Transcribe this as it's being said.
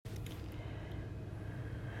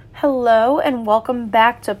Hello and welcome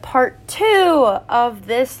back to part 2 of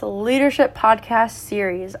this leadership podcast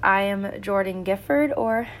series. I am Jordan Gifford,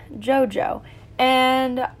 or JoJo,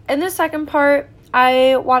 and in the second part,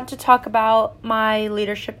 I want to talk about my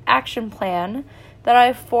leadership action plan that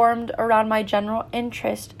I've formed around my general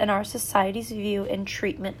interest in our society's view and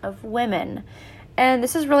treatment of women. And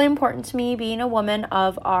this is really important to me, being a woman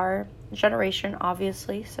of our generation,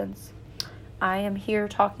 obviously, since I am here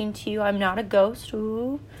talking to you. I'm not a ghost.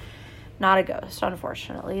 Ooh. Not a ghost,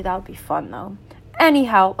 unfortunately. That would be fun, though.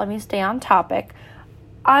 Anyhow, let me stay on topic.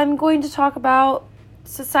 I'm going to talk about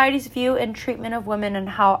society's view and treatment of women and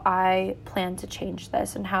how I plan to change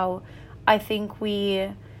this and how I think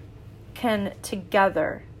we can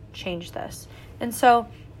together change this. And so,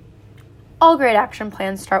 all great action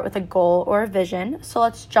plans start with a goal or a vision. So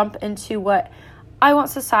let's jump into what I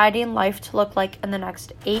want society and life to look like in the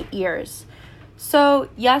next 8 years. So,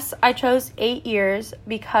 yes, I chose 8 years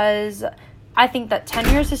because I think that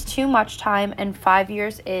 10 years is too much time and 5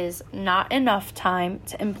 years is not enough time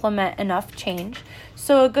to implement enough change.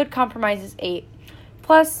 So, a good compromise is 8.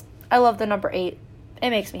 Plus, I love the number 8. It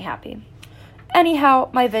makes me happy. Anyhow,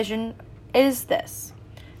 my vision is this: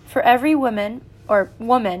 for every woman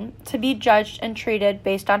to be judged and treated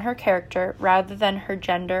based on her character rather than her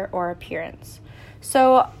gender or appearance.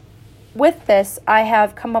 So, with this, I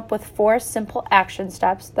have come up with 4 simple action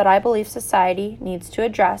steps that I believe society needs to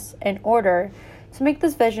address in order to make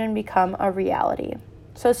this vision become a reality.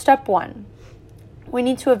 So step 1, we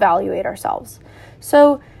need to evaluate ourselves.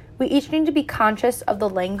 So we each need to be conscious of the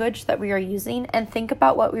language that we are using and think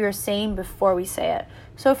about what we are saying before we say it.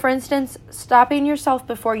 So for instance, stopping yourself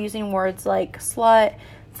before using words like slut,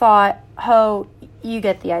 thought, hoe, you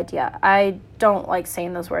get the idea. I don't like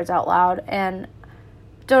saying those words out loud and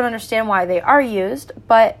don't understand why they are used,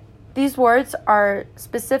 but these words are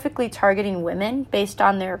specifically targeting women based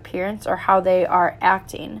on their appearance or how they are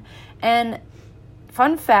acting. And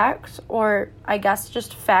fun fact, or I guess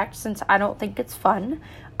just fact since I don't think it's fun,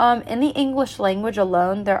 in the English language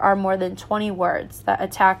alone, there are more than 20 words that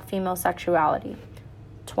attack female sexuality.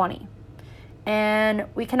 20. And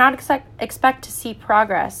we cannot expect to see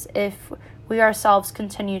progress if we ourselves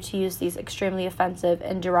continue to use these extremely offensive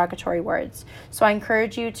and derogatory words. So I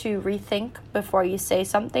encourage you to rethink before you say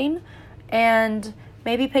something and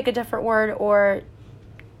maybe pick a different word or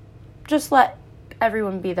just let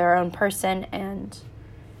everyone be their own person and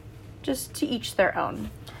just to each their own.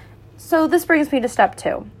 So this brings me to step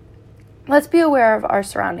 2. Let's be aware of our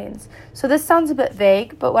surroundings. So this sounds a bit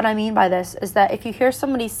vague, but what I mean by this is that if you hear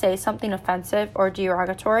somebody say something offensive or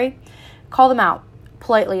derogatory, call them out.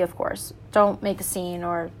 Politely, of course. Don't make a scene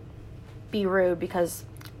or be rude because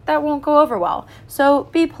that won't go over well. So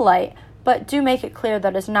be polite, but do make it clear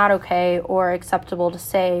that it's not okay or acceptable to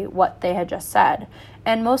say what they had just said.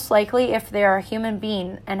 And most likely, if they are a human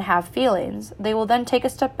being and have feelings, they will then take a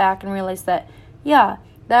step back and realize that, yeah,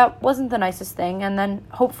 that wasn't the nicest thing, and then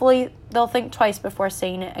hopefully they'll think twice before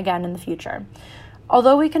saying it again in the future.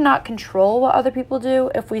 Although we cannot control what other people do,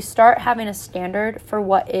 if we start having a standard for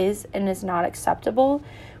what is and is not acceptable,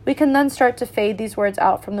 we can then start to fade these words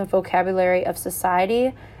out from the vocabulary of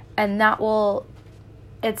society, and that will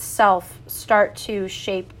itself start to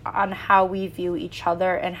shape on how we view each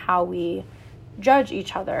other and how we judge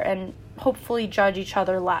each other, and hopefully judge each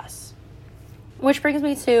other less. Which brings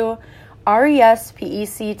me to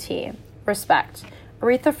RESPECT, respect.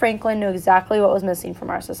 Aretha Franklin knew exactly what was missing from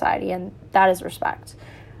our society, and that is respect.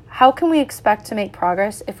 How can we expect to make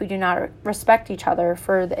progress if we do not respect each other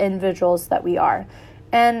for the individuals that we are?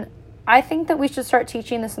 And I think that we should start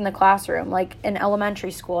teaching this in the classroom, like in elementary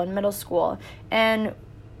school and middle school. And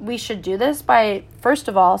we should do this by, first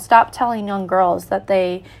of all, stop telling young girls that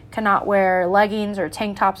they cannot wear leggings or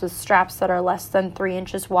tank tops with straps that are less than 3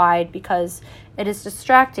 inches wide because it is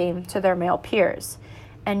distracting to their male peers.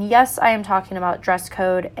 And yes, I am talking about dress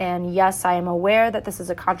code, and yes, I am aware that this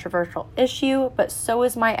is a controversial issue, but so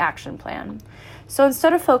is my action plan. So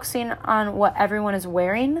instead of focusing on what everyone is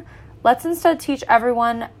wearing, let's instead teach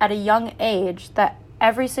everyone at a young age that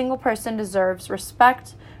every single person deserves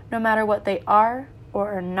respect no matter what they are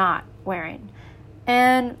or are not wearing.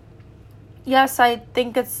 And yes, I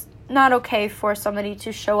think it's not okay for somebody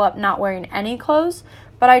to show up not wearing any clothes,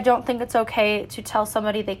 but I don't think it's okay to tell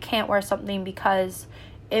somebody they can't wear something because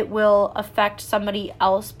it will affect somebody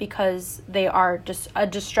else because they are just a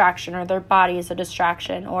distraction, or their body is a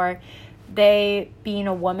distraction, or they being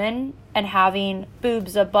a woman and having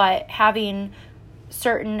boobs, a butt, having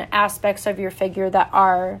certain aspects of your figure that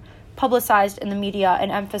are publicized in the media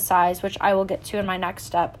and emphasized, which I will get to in my next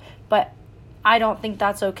step. But I don't think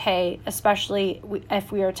that's okay, especially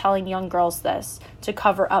if we are telling young girls this, to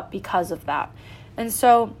cover up because of that. And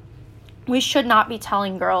so we should not be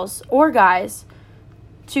telling girls or guys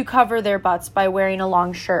to cover their butts by wearing a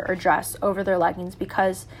long shirt or dress over their leggings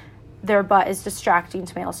because their butt is distracting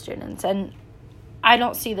to male students. And I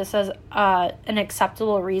don't see this as an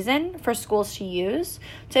acceptable reason for schools to use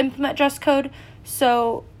to implement dress code.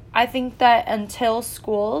 So I think that until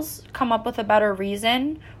schools come up with a better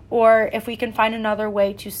reason, or if we can find another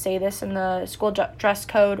way to say this in the school dress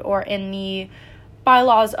code or in the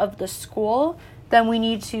bylaws of the school, then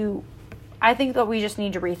I think that we just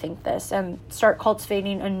need to rethink this and start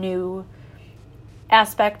cultivating a new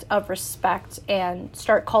aspect of respect and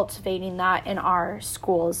start cultivating that in our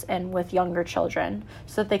schools and with younger children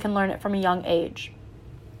so that they can learn it from a young age.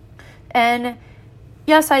 And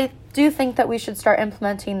yes, I do think that we should start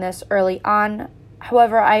implementing this early on.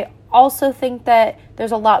 However, I also think that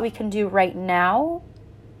there's a lot we can do right now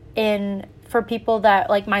for people that,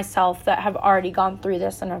 like myself, that have already gone through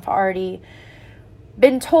this and have already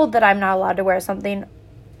been told that I'm not allowed to wear something.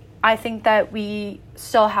 I think that we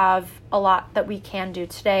still have a lot that we can do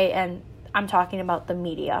today, and I'm talking about the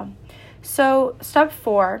media. So step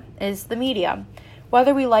 4 is the media.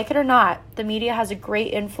 Whether we like it or not, the media has a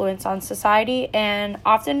great influence on society and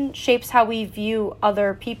often shapes how we view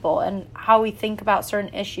other people and how we think about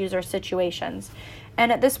certain issues or situations.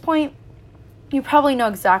 And at this point, you probably know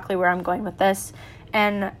exactly where I'm going with this.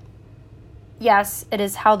 And yes, it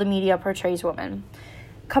is how the media portrays women.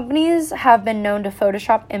 Companies have been known to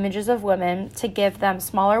Photoshop images of women to give them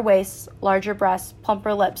smaller waists, larger breasts,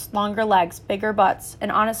 plumper lips, longer legs, bigger butts,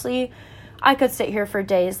 and honestly, I could sit here for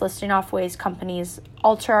days listing off ways companies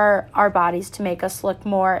alter our bodies to make us look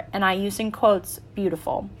more, and I use in quotes,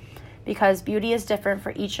 beautiful, because beauty is different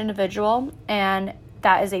for each individual, and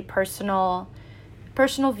that is a personal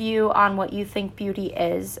view on what you think beauty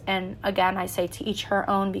is. And again, I say to each her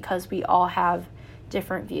own because we all have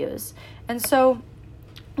different views. And so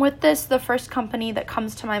with this, the first company that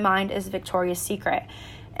comes to my mind is Victoria's Secret.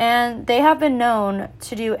 And they have been known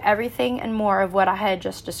to do everything and more of what I had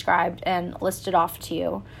just described and listed off to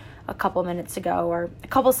you a couple minutes ago or a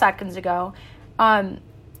couple seconds ago. And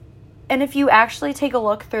if you actually take a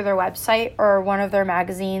look through their website or one of their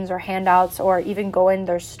magazines or handouts, or even go in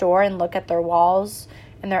their store and look at their walls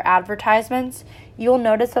and their advertisements, you'll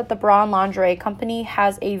notice that the bra and lingerie company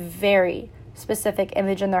has a very specific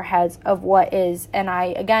image in their heads of what is, and I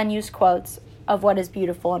again use quotes, of what is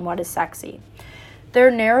beautiful and what is sexy.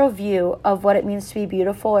 Their narrow view of what it means to be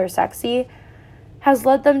beautiful or sexy has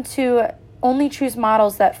led them to only choose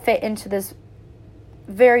models that fit into this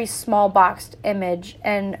very small boxed image,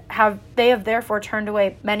 and they have therefore turned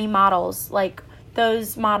away many models, like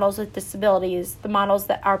those models with disabilities, the models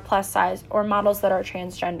that are plus size, or models that are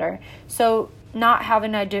transgender. So not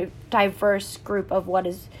having a diverse group of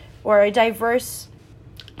or a diverse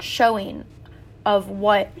showing of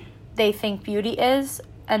what they think beauty is,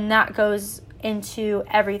 and that goes into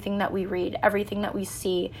everything that we read, everything that we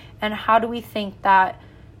see, and how do we think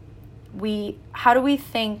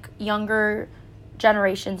younger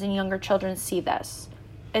generations and younger children see this?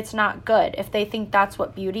 It's not good. If they think that's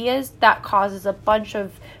what beauty is, that causes a bunch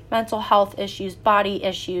of mental health issues, body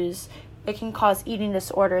issues. It can cause eating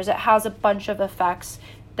disorders. It has a bunch of effects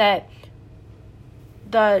that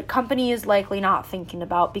the company is likely not thinking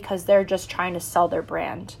about because they're just trying to sell their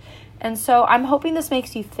brand. And so I'm hoping this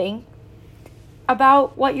makes you think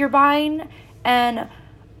about what you're buying. And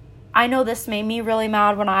I know this made me really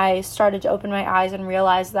mad when I started to open my eyes and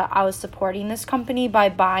realize that I was supporting this company by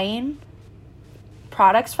buying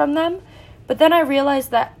products from them. But then I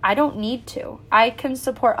realized that I don't need to. I can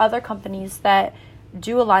support other companies that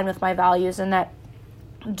do align with my values and that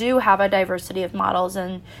do have a diversity of models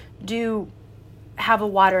and do have a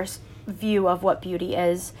wider view of what beauty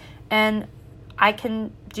is. And I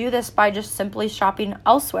can do this by just simply shopping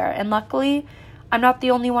elsewhere. And luckily, I'm not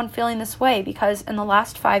the only one feeling this way, because in the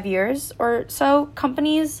last 5 years or so,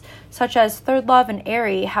 companies such as Third Love and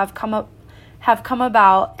Aerie have come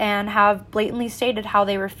about and have blatantly stated how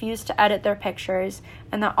they refuse to edit their pictures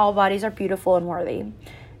and that all bodies are beautiful and worthy.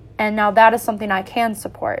 And now that is something I can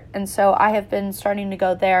support. And so I have been starting to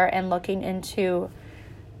go there and looking into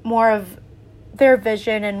more of their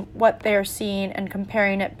vision and what they're seeing and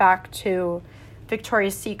comparing it back to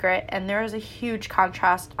Victoria's Secret. And there is a huge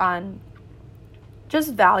contrast on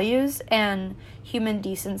just values and human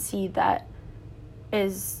decency that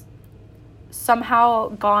is somehow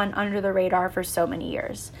gone under the radar for so many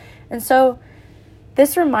years. And so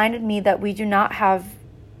this reminded me that we do not have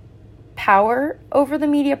power over the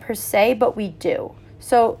media per se, but we do.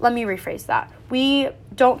 So let me rephrase that. We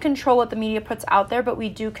don't control what the media puts out there, but we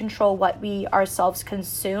do control what we ourselves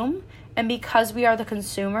consume. And because we are the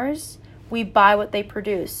consumers, we buy what they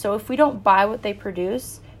produce. So if we don't buy what they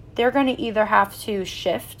produce, they're going to either have to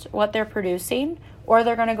shift what they're producing or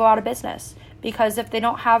they're going to go out of business. Because if they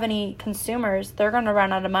don't have any consumers, they're going to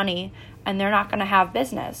run out of money and they're not going to have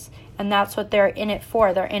business. And that's what they're in it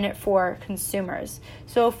for. They're in it for consumers.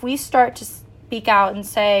 So if we start to speak out and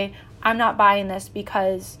say, I'm not buying this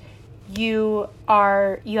because you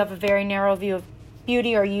have a very narrow view of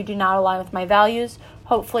beauty or you do not align with my values,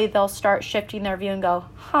 hopefully they'll start shifting their view and go,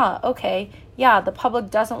 okay, yeah, the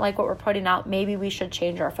public doesn't like what we're putting out. Maybe we should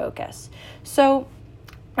change our focus. So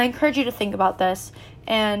I encourage you to think about this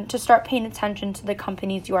and to start paying attention to the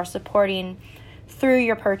companies you are supporting through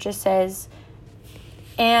your purchases,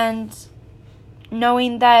 and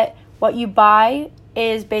knowing that what you buy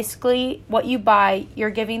is basically what you buy, you're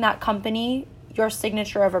giving that company your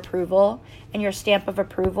signature of approval and your stamp of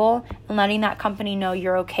approval and letting that company know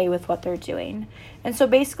you're okay with what they're doing. And so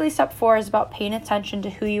basically step 4 is about paying attention to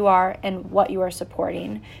who you are and what you are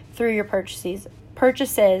supporting through your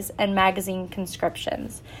purchases and magazine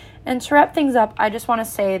conscriptions. And to wrap things up, I just want to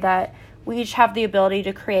say that we each have the ability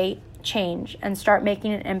to create change and start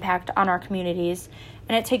making an impact on our communities.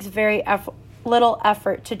 And it takes very little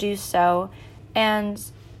effort to do so. And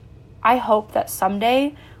I hope that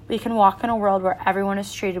someday we can walk in a world where everyone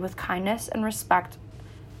is treated with kindness and respect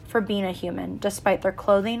for being a human, despite their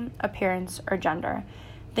clothing, appearance, or gender.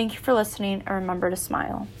 Thank you for listening, and remember to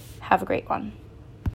smile. Have a great one.